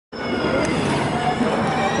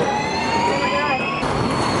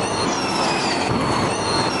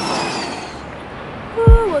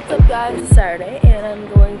5 Saturday, and I'm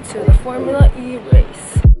going to the Formula E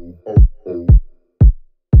race.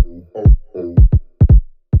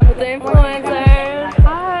 With the influencers.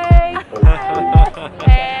 Hi.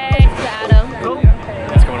 Hey, it's Adam.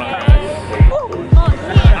 What's going on, guys?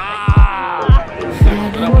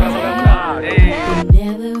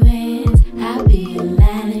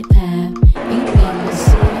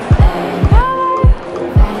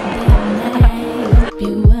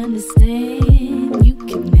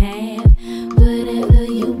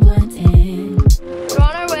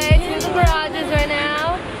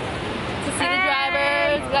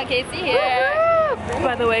 Casey here.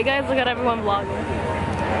 By the way, guys, look at everyone vlogging.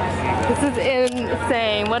 This is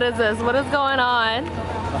insane. What is this? What is going on?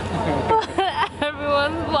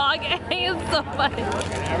 Everyone's vlogging. It's so funny.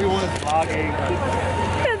 Everyone is vlogging.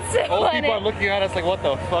 It's so Old funny. people are looking at us like, what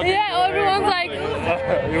the fuck? Yeah, everyone's like,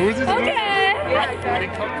 who's this? okay.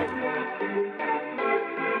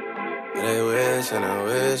 They wish and I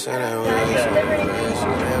wish and I wish and I wish and I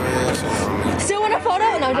wish and I wish. Still want a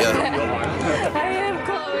photo? No, just I am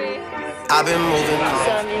Chloe. I've been moving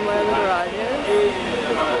So I'm in one of the garages.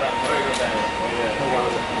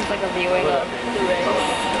 It's like a viewing of the race.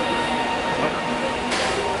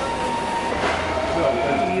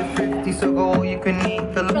 For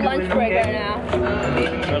lunch break right now.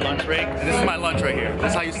 For lunch break? This is my lunch right here.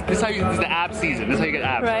 This is this is the ab season. This is how you get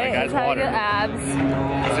abs. Right? Guys, That's how you water. get abs.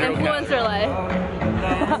 Influencer life.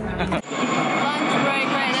 Lunch break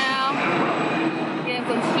right now. Getting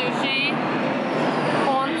some sushi.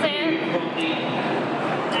 Content.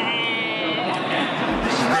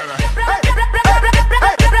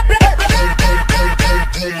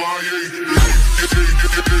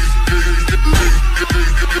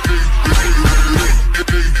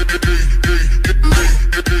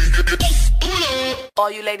 All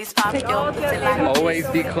you ladies pop your Always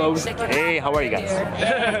be close. Hey, how are you guys?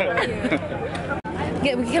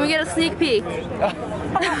 Can we get a sneak peek?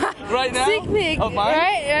 Right now? Sneak peek. Oh, mine?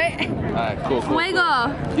 Right? Alright, cool.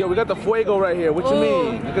 Fuego. Yo, we got the fuego right here. What you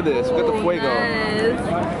mean? Look at this. We got the fuego.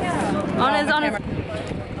 Nice. On his.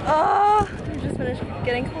 Oh, we just finished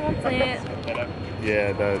getting content.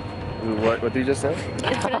 Yeah, what did you just say?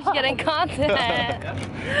 Just finished getting content.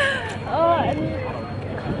 Oh,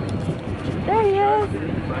 there he is.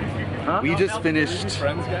 We just finished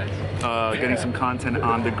getting some content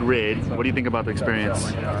on the grid. What do you think about the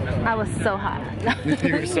experience? I was so hot.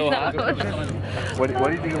 You were so hot. No. What do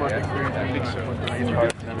you think about the experience? I think so.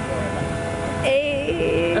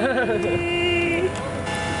 Hey.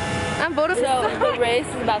 I'm voting. So the race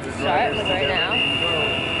is about to start, like right now.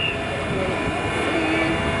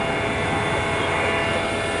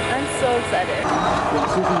 I'm so excited.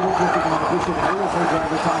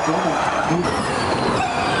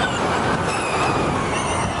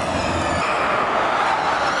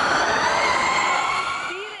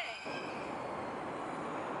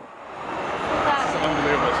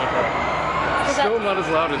 Still not as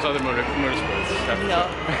loud as other motorsports. No,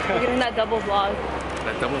 we're getting that double vlog.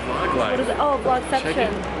 That double vlog What is it? Oh,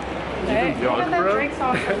 vlogception. Right? Vlog, bro.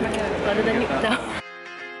 Better than you. No.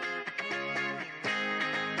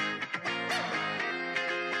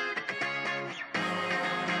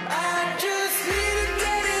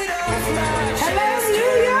 Hello,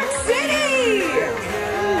 New York City!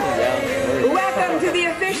 Welcome to the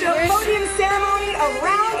official podium ceremony of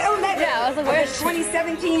round 11 Yeah, I was like, of where's the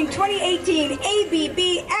 2017-2018 ABB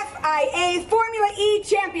FIA Formula E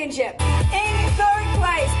Championship. In third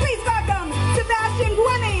place, please welcome Sebastian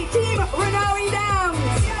Buemi, Team Renault Downs.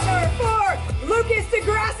 Number 4, Lucas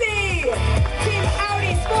Degrassi, Team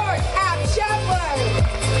Audi Sport at Schaeffler.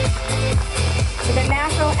 The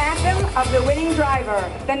national anthem of the winning driver,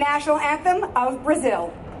 the national anthem of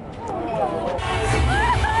Brazil.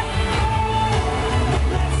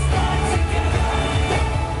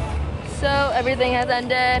 So everything has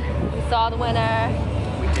ended. We saw the winner.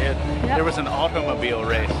 We did. Yep. There was an automobile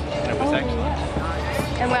race, and it was excellent.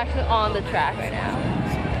 And we're actually on the track right now.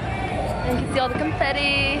 And you can see all the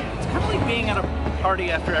confetti. It's kind of like being at a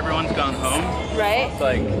party after everyone's gone home. Right? It's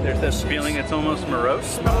like, there's this feeling it's almost morose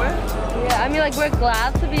somewhere. Yeah, I mean, like, we're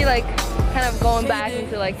glad to be, like, kind of going back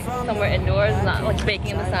into, like, somewhere indoors, not, like, baking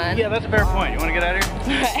in the sun. Yeah, that's a fair point. You want to get out of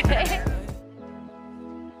here? Right.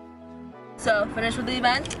 So, finished with the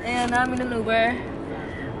event, and now I'm in an Uber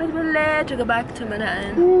with Willie to go back to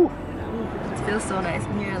Manhattan. Ooh. It feels so nice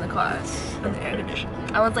in here in the car, in the air conditioning.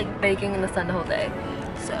 I was, like, baking in the sun the whole day,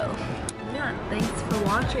 so... Yeah, thanks for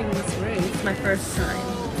watching this race. It's my first time.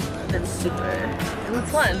 It's been super. It was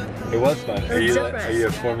fun. It was fun. Are you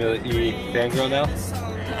a Formula E fangirl now?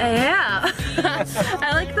 Yeah.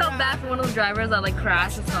 I like felt bad for one of the drivers that like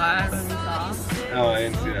crashed his car when we saw. Oh, I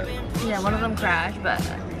didn't see that. Yeah, one of them crashed, but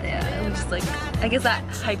yeah, it was just like, I guess that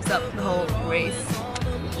hypes up the whole race.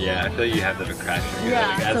 Yeah, I feel like you have that a crash.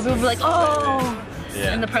 Yeah, so people were like, oh!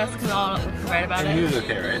 Yeah. And the press can all write about And he was it.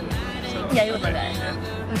 okay, right? So, Yeah, he was like that.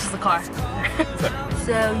 yeah. It was just the car.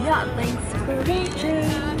 So yeah, thanks for watching.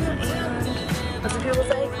 And what do people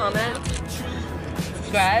say? Comment,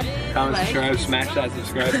 subscribe, Comment, like. subscribe, smash that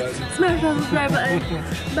subscribe button. Smash that subscribe button.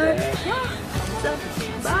 But yeah,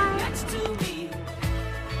 so bye.